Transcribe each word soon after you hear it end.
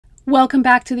Welcome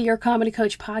back to the Your Comedy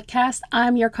Coach podcast.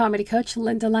 I'm your comedy coach,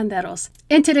 Linda Landeros.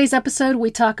 In today's episode,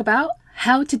 we talk about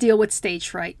how to deal with stage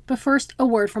fright. But first, a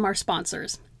word from our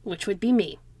sponsors, which would be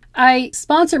me. I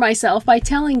sponsor myself by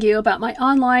telling you about my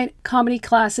online comedy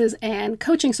classes and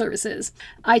coaching services.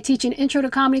 I teach an intro to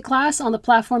comedy class on the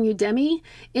platform Udemy.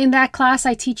 In that class,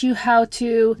 I teach you how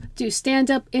to do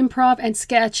stand-up, improv, and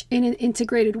sketch in an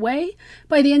integrated way.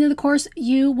 By the end of the course,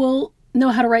 you will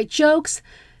know how to write jokes,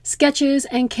 sketches,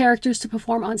 and characters to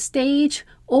perform on stage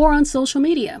or on social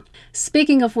media.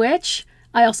 Speaking of which,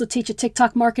 I also teach a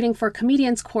TikTok marketing for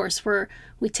comedians course where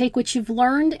we take what you've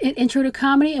learned in Intro to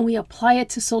Comedy and we apply it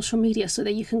to social media so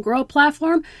that you can grow a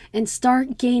platform and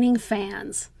start gaining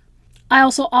fans. I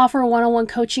also offer one-on-one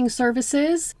coaching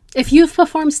services. If you've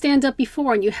performed stand-up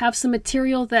before and you have some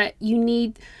material that you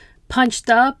need punched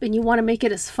up and you want to make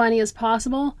it as funny as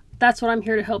possible, that's what I'm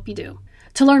here to help you do.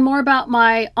 To learn more about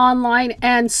my online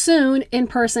and soon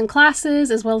in-person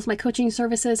classes, as well as my coaching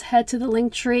services, head to the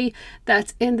link tree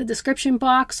that's in the description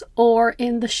box or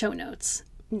in the show notes.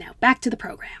 Now back to the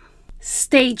program.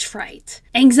 Stage fright,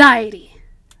 anxiety,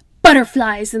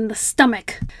 butterflies in the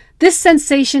stomach. This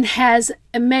sensation has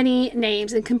many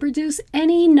names and can produce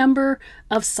any number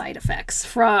of side effects,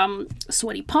 from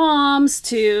sweaty palms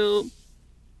to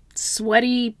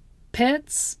sweaty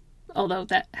pits, although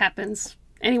that happens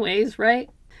anyways, right?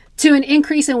 To an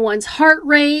increase in one's heart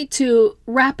rate, to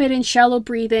rapid and shallow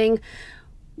breathing.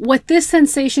 What this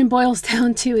sensation boils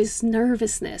down to is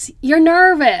nervousness. You're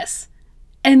nervous,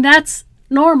 and that's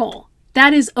normal.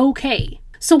 That is okay.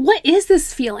 So what is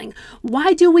this feeling?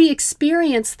 Why do we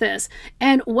experience this?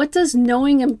 And what does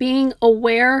knowing and being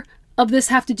aware of this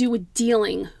have to do with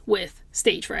dealing with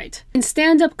stage fright? In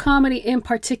stand-up comedy in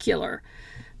particular,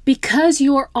 because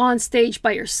you're on stage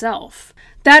by yourself,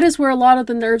 that is where a lot of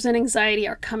the nerves and anxiety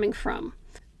are coming from.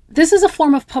 This is a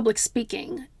form of public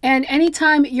speaking, and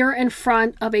anytime you're in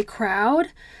front of a crowd,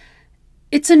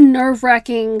 it's a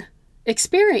nerve-wracking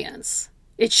experience.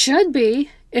 It should be.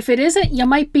 If it isn't, you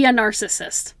might be a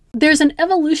narcissist. There's an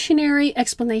evolutionary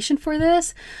explanation for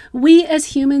this. We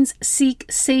as humans seek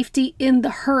safety in the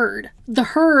herd. The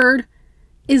herd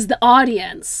is the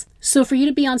audience. So for you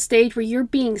to be on stage where you're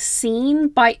being seen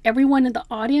by everyone in the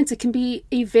audience, it can be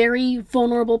a very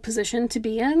vulnerable position to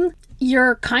be in.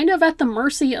 You're kind of at the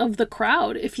mercy of the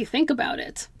crowd if you think about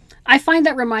it. I find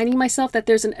that reminding myself that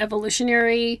there's an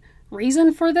evolutionary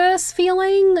reason for this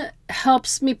feeling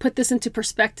helps me put this into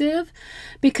perspective,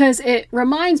 because it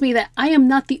reminds me that I am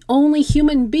not the only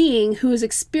human being who has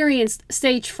experienced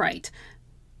stage fright.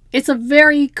 It's a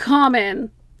very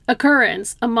common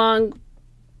occurrence among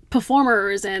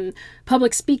performers and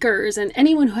public speakers and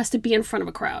anyone who has to be in front of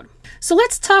a crowd. So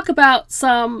let's talk about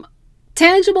some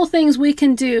tangible things we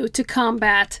can do to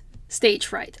combat stage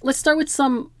fright. Let's start with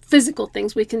some physical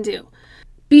things we can do.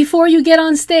 Before you get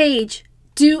on stage,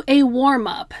 do a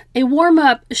warm-up. A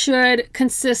warm-up should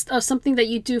consist of something that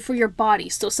you do for your body.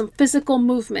 So some physical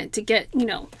movement to get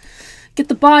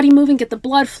the body moving, get the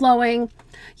blood flowing.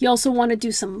 You also want to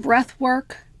do some breath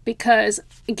work, because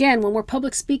again, when we're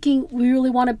public speaking, we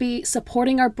really want to be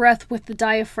supporting our breath with the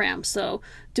diaphragm. So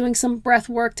doing some breath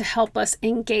work to help us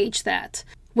engage that.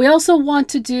 We also want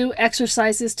to do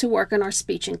exercises to work on our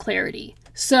speech and clarity.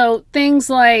 So things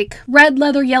like red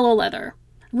leather, yellow leather,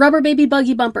 rubber baby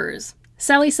buggy bumpers,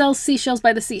 Sally sells seashells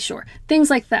by the seashore, things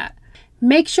like that.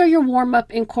 Make sure your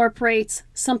warm-up incorporates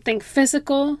something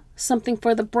physical, something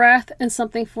for the breath, and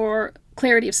something for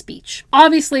clarity of speech.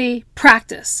 Obviously,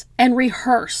 practice and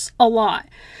rehearse a lot.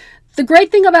 The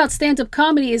great thing about stand-up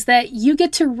comedy is that you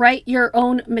get to write your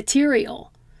own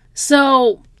material.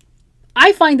 So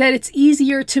I find that it's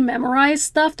easier to memorize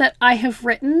stuff that I have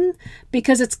written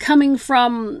because it's coming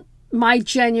from my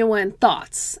genuine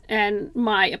thoughts and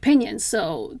my opinions.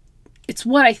 So it's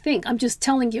what I think. I'm just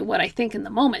telling you what I think in the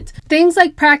moment. Things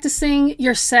like practicing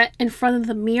your set in front of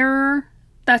the mirror,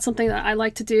 that's something that I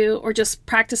like to do, or just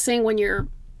practicing when you're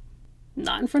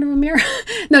not in front of a mirror.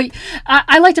 No,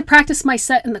 I like to practice my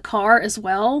set in the car as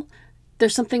well.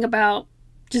 There's something about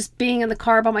just being in the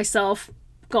car by myself,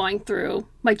 going through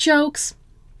my jokes.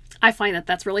 I find that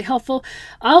that's really helpful.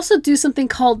 I also do something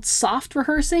called soft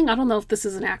rehearsing. I don't know if this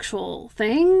is an actual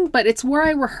thing, but it's where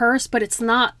I rehearse, but it's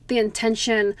not the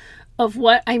intention of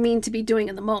what I mean to be doing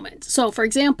in the moment. So for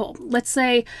example, let's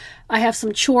say I have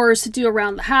some chores to do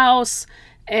around the house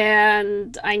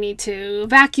and I need to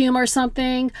vacuum or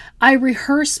something. I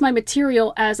rehearse my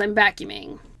material as I'm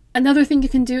vacuuming. Another thing you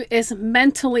can do is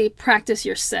mentally practice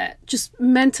your set. Just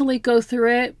mentally go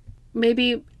through it.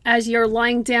 Maybe as you're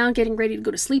lying down, getting ready to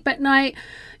go to sleep at night,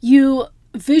 you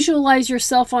visualize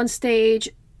yourself on stage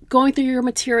going through your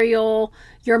material,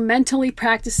 you're mentally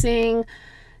practicing,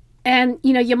 and,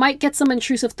 you know, you might get some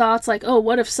intrusive thoughts like, oh,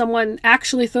 what if someone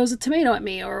actually throws a tomato at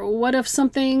me? Or what if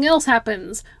something else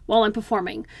happens while I'm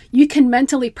performing? You can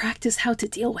mentally practice how to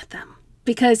deal with them,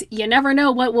 because you never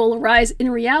know what will arise in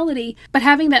reality, but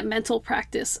having that mental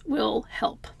practice will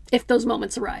help if those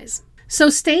moments arise.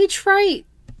 So stage fright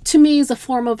to me is a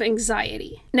form of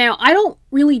anxiety. Now, I don't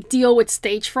really deal with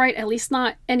stage fright, at least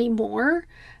not anymore.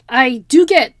 I do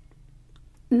get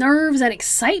nerves and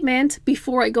excitement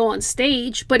before I go on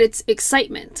stage, but it's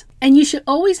excitement. And you should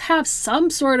always have some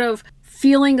sort of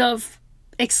feeling of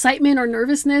excitement or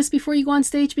nervousness before you go on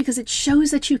stage, because it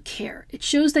shows that you care. It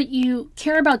shows that you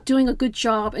care about doing a good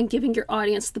job and giving your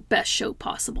audience the best show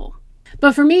possible.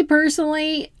 But for me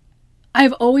personally,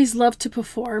 I've always loved to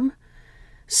perform.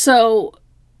 So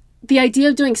the idea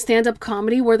of doing stand-up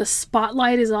comedy where the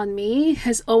spotlight is on me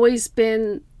has always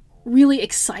been really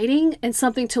exciting and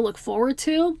something to look forward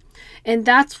to. And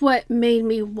that's what made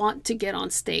me want to get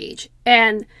on stage.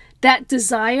 And that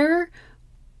desire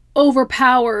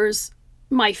overpowers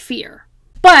my fear.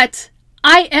 But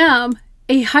I am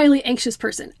a highly anxious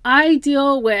person. I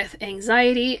deal with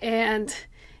anxiety and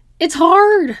it's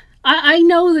hard. I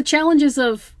know the challenges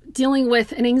of dealing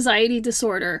with an anxiety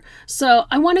disorder. So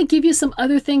I want to give you some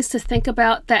other things to think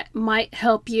about that might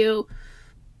help you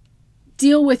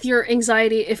deal with your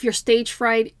anxiety if your stage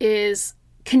fright is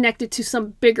connected to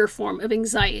some bigger form of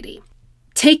anxiety.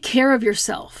 Take care of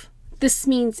yourself. This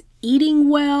means eating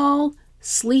well,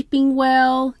 sleeping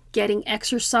well, getting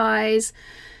exercise.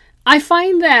 I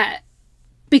find that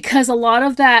because a lot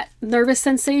of that nervous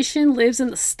sensation lives in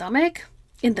the stomach,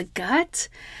 in the gut,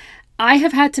 I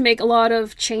have had to make a lot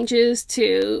of changes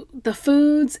to the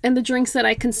foods and the drinks that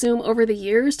I consume over the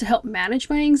years to help manage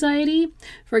my anxiety.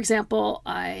 For example,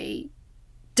 I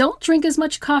don't drink as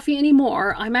much coffee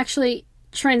anymore. I'm actually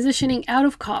transitioning out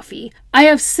of coffee. I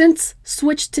have since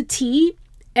switched to tea,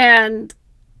 and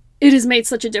it has made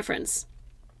such a difference.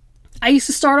 I used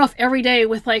to start off every day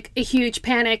with like a huge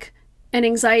panic and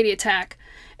anxiety attack,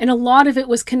 and a lot of it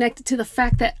was connected to the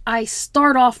fact that I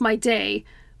start off my day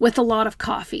with a lot of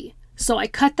coffee. So I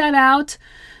cut that out,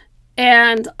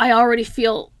 and I already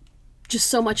feel just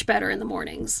so much better in the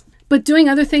mornings. But doing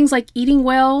other things like eating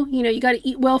well, you know, you got to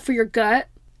eat well for your gut,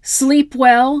 sleep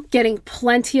well, getting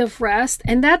plenty of rest.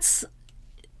 And that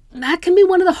can be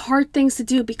one of the hard things to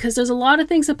do, because there's a lot of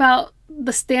things about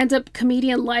the stand-up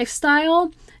comedian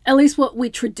lifestyle, at least what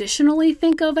we traditionally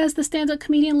think of as the stand-up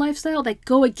comedian lifestyle, that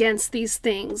go against these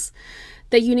things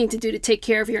that you need to do to take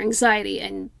care of your anxiety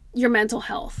and your mental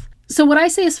health. So what I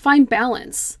say is find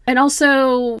balance, and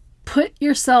also put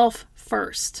yourself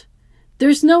first.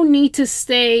 There's no need to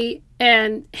stay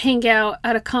and hang out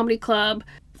at a comedy club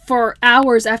for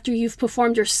hours after you've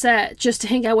performed your set just to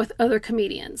hang out with other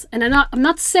comedians. And I'm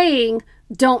not saying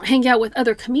don't hang out with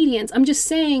other comedians. I'm just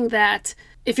saying that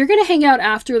if you're going to hang out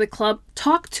after the club,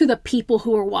 talk to the people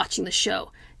who are watching the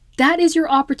show. That is your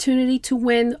opportunity to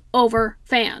win over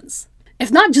fans.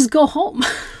 If not, just go home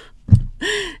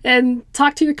and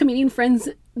talk to your comedian friends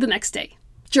the next day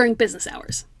during business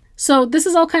hours. So this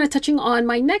is all kind of touching on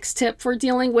my next tip for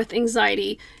dealing with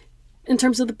anxiety in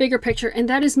terms of the bigger picture, and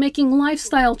that is making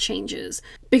lifestyle changes.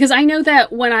 Because I know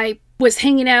that when I was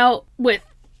hanging out with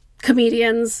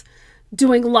comedians,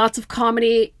 doing lots of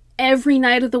comedy every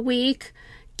night of the week,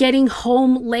 getting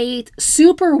home late,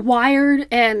 super wired,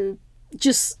 and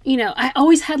just, you know, I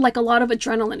always had like a lot of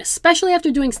adrenaline, especially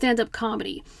after doing stand-up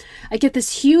comedy. I get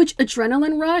this huge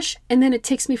adrenaline rush, and then it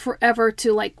takes me forever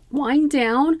to like wind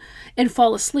down and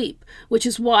fall asleep, which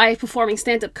is why performing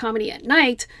stand-up comedy at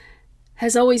night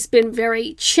has always been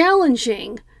very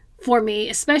challenging for me,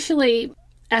 especially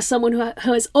as someone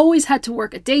who has always had to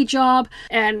work a day job.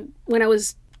 And when I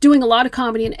was doing a lot of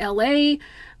comedy in LA,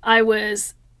 I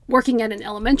was working at an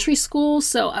elementary school,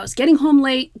 so I was getting home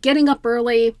late, getting up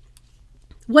early,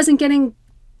 wasn't getting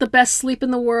the best sleep in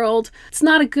the world. It's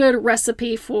not a good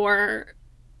recipe for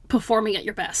performing at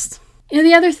your best. And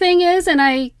the other thing is, and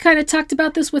I kind of talked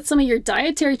about this with some of your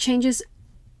dietary changes,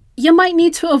 you might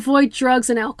need to avoid drugs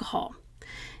and alcohol.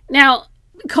 Now,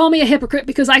 call me a hypocrite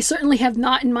because I certainly have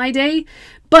not in my day,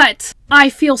 but I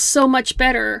feel so much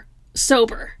better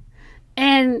sober.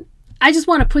 And I just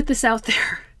want to put this out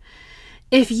there.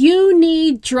 If you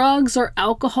need drugs or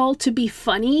alcohol to be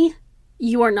funny,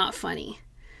 you are not funny.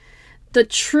 The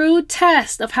true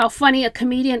test of how funny a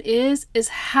comedian is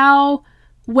how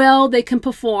well they can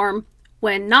perform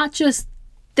when not just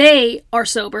they are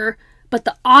sober, but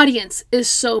the audience is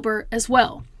sober as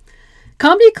well.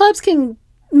 Comedy clubs can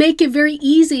make it very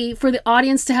easy for the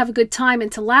audience to have a good time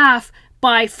and to laugh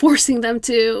by forcing them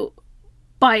to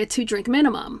by a 2-drink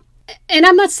minimum. And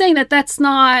I'm not saying that that's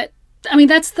not, I mean,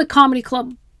 that's the comedy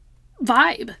club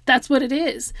vibe. That's what it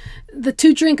is. The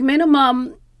 2-drink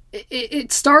minimum,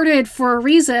 it started for a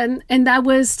reason, and that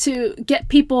was to get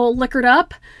people liquored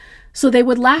up so they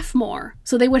would laugh more,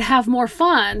 so they would have more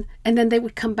fun, and then they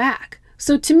would come back.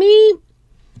 So to me,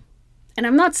 and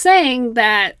I'm not saying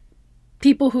that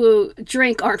people who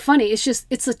drink aren't funny,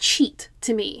 it's a cheat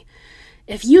to me.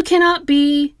 If you cannot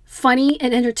be funny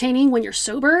and entertaining when you're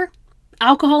sober,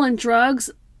 alcohol and drugs,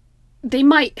 they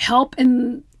might help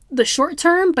in the short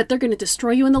term, but they're going to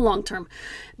destroy you in the long term.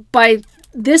 By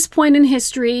this point in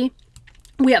history,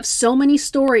 we have so many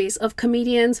stories of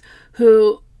comedians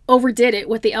who overdid it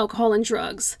with the alcohol and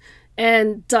drugs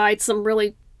and died some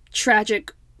really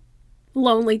tragic,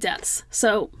 lonely deaths.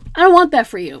 So I don't want that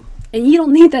for you. And you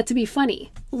don't need that to be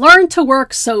funny. Learn to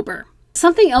work sober.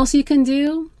 Something else you can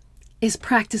do is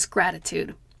practice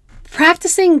gratitude.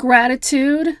 Practicing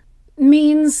gratitude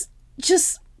means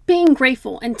just being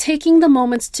grateful and taking the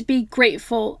moments to be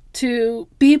grateful to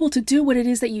be able to do what it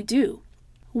is that you do.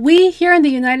 We here in the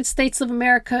United States of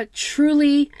America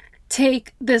truly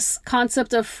take this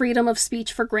concept of freedom of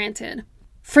speech for granted.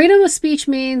 Freedom of speech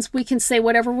means we can say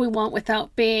whatever we want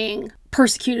without being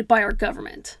persecuted by our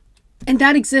government. And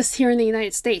that exists here in the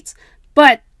United States.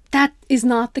 But that is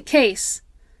not the case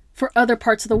for other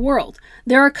parts of the world.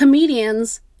 There are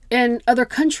comedians in other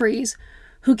countries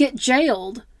who get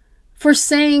jailed for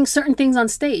saying certain things on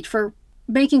stage, for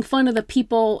making fun of the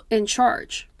people in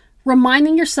charge.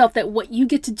 Reminding yourself that what you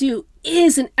get to do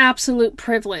is an absolute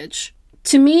privilege.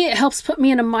 To me, it helps put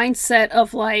me in a mindset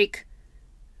of like,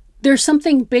 there's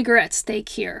something bigger at stake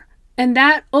here. And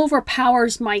that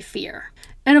overpowers my fear.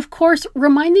 And of course,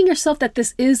 reminding yourself that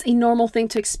this is a normal thing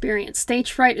to experience.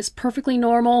 Stage fright is perfectly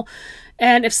normal.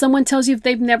 And if someone tells you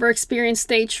they've never experienced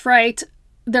stage fright,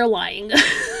 they're lying.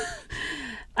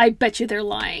 I bet you they're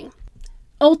lying.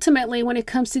 Ultimately, when it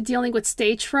comes to dealing with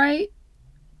stage fright,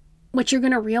 what you're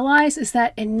going to realize is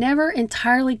that it never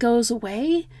entirely goes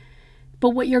away.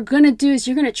 But what you're going to do is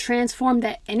you're going to transform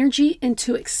that energy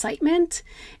into excitement.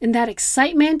 And that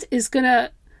excitement is going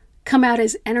to come out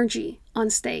as energy on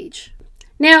stage.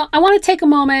 Now, I want to take a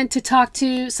moment to talk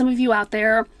to some of you out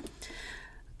there.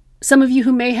 Some of you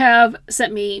who may have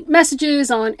sent me messages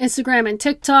on Instagram and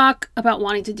TikTok about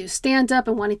wanting to do stand-up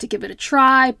and wanting to give it a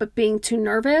try, but being too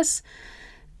nervous.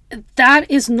 That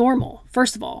is normal,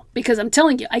 first of all, because I'm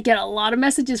telling you, I get a lot of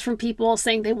messages from people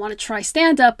saying they want to try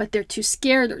stand-up, but they're too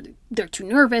scared or they're too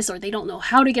nervous or they don't know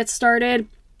how to get started.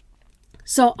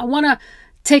 So I want to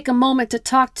take a moment to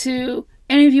talk to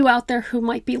any of you out there who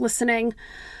might be listening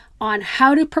on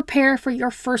how to prepare for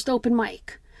your first open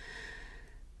mic.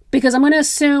 Because I'm going to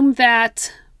assume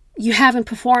that you haven't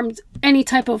performed any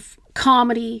type of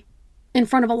comedy in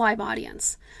front of a live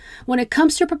audience. When it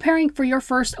comes to preparing for your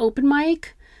first open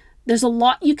mic, there's a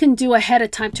lot you can do ahead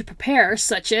of time to prepare,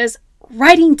 such as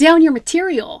writing down your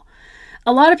material.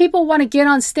 A lot of people want to get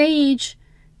on stage,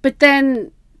 but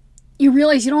then you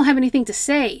realize you don't have anything to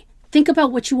say. Think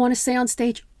about what you want to say on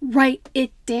stage. Write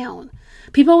it down.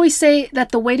 People always say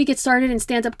that the way to get started in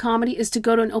stand-up comedy is to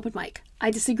go to an open mic. I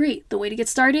disagree. The way to get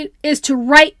started is to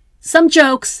write some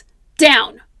jokes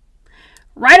down.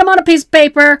 Write them on a piece of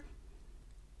paper,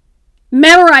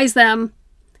 memorize them,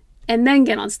 and then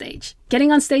get on stage.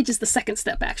 Getting on stage is the second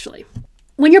step, actually.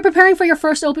 When you're preparing for your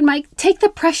first open mic, take the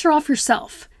pressure off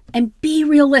yourself and be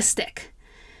realistic.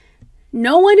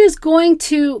 No one is going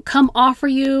to come offer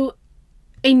you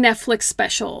a Netflix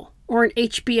special or an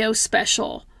HBO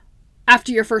special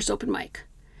after your first open mic.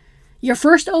 Your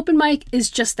first open mic is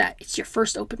just that. It's your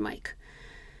first open mic.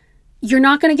 You're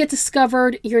not going to get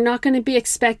discovered. You're not going to be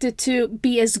expected to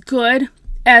be as good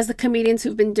as the comedians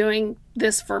who've been doing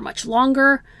this for much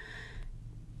longer.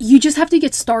 You just have to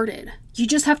get started. You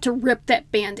just have to rip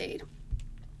that Band-Aid.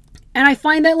 And I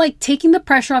find that like taking the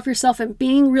pressure off yourself and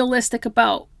being realistic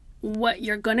about what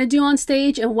you're going to do on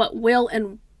stage and what will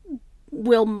and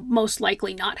will most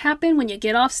likely not happen when you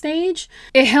get off stage,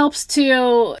 it helps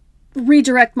to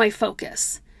redirect my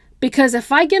focus. Because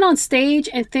if I get on stage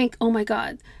and think, oh my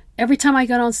God, every time I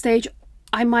get on stage,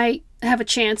 I might have a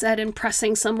chance at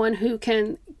impressing someone who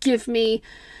can give me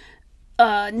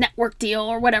a network deal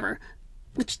or whatever,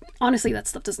 which honestly, that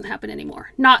stuff doesn't happen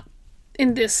anymore. Not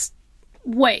in this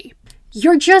way.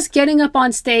 You're just getting up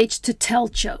on stage to tell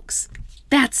jokes.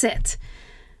 That's it.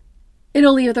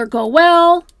 It'll either go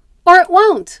well or it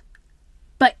won't.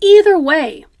 But either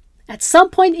way, at some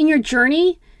point in your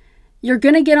journey, you're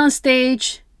going to get on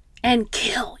stage and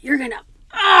kill. You're going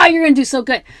to do so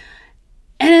good.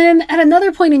 And then at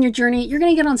another point in your journey, you're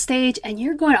going to get on stage and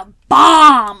you're going to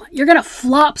bomb. You're going to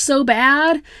flop so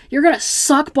bad. You're going to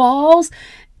suck balls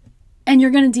and you're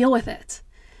going to deal with it.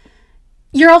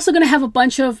 You're also going to have a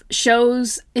bunch of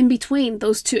shows in between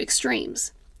those two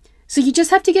extremes. So you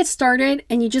just have to get started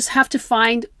and you just have to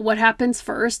find what happens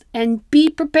first and be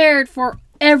prepared for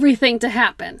everything to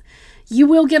happen. You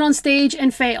will get on stage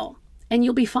and fail and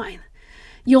you'll be fine.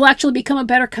 You'll actually become a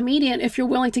better comedian if you're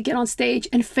willing to get on stage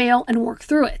and fail and work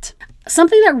through it.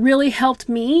 Something that really helped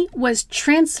me was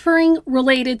transferring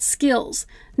related skills.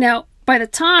 Now, by the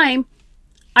time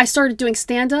I started doing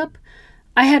stand-up,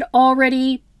 I had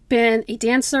already been a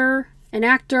dancer, an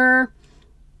actor.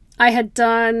 I had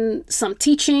done some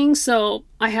teaching, so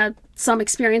I had some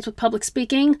experience with public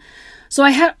speaking. So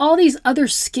I had all these other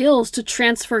skills to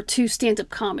transfer to stand-up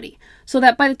comedy. So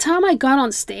that by the time I got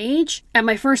on stage at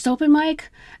my first open mic,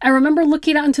 I remember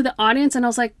looking out into the audience and I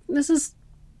was like,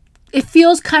 it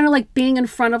feels kind of like being in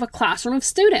front of a classroom of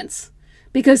students.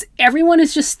 Because everyone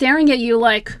is just staring at you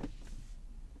like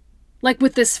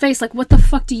with this face, like, what the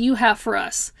fuck do you have for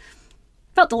us?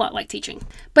 Felt a lot like teaching.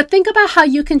 But think about how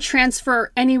you can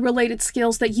transfer any related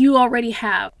skills that you already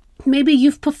have. Maybe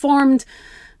you've performed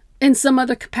in some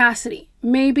other capacity.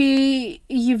 Maybe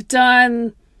you've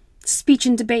done speech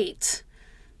and debate.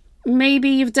 Maybe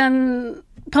you've done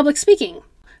public speaking.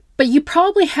 But you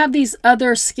probably have these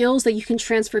other skills that you can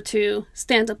transfer to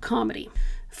stand-up comedy.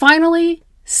 Finally,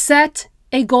 set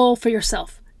a goal for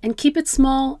yourself and keep it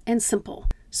small and simple.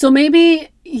 So maybe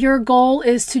your goal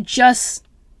is to just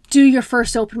do your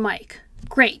first open mic.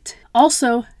 Great.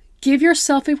 Also, give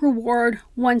yourself a reward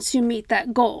once you meet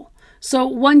that goal. So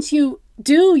once you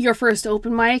do your first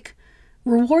open mic,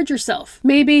 reward yourself.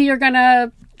 Maybe you're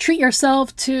gonna treat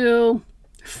yourself to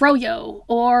froyo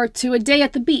or to a day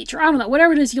at the beach, or I don't know,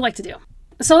 whatever it is you like to do.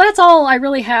 So that's all I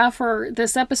really have for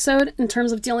this episode in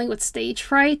terms of dealing with stage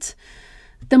fright.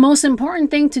 The most important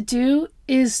thing to do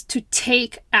is to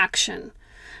take action,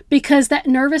 because that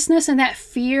nervousness and that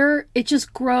fear, it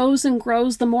just grows and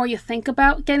grows the more you think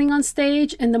about getting on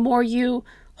stage and the more you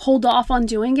hold off on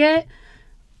doing it.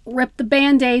 Rip the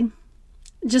Band-Aid.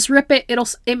 Just rip it.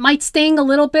 It might sting a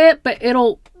little bit, but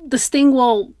the sting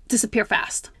will disappear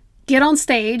fast. Get on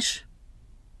stage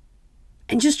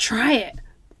and just try it.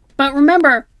 But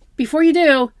remember, before you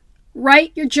do,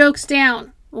 write your jokes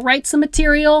down. Write some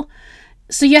material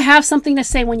so you have something to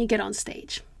say when you get on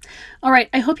stage. All right,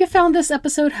 I hope you found this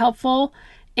episode helpful.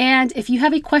 And if you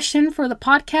have a question for the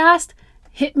podcast,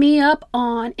 hit me up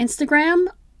on Instagram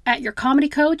at Your Comedy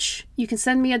Coach. You can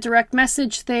send me a direct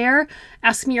message there,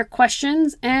 ask me your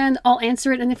questions, and I'll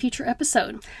answer it in a future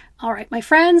episode. All right, my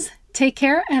friends, take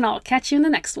care, and I'll catch you in the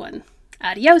next one.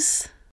 Adios.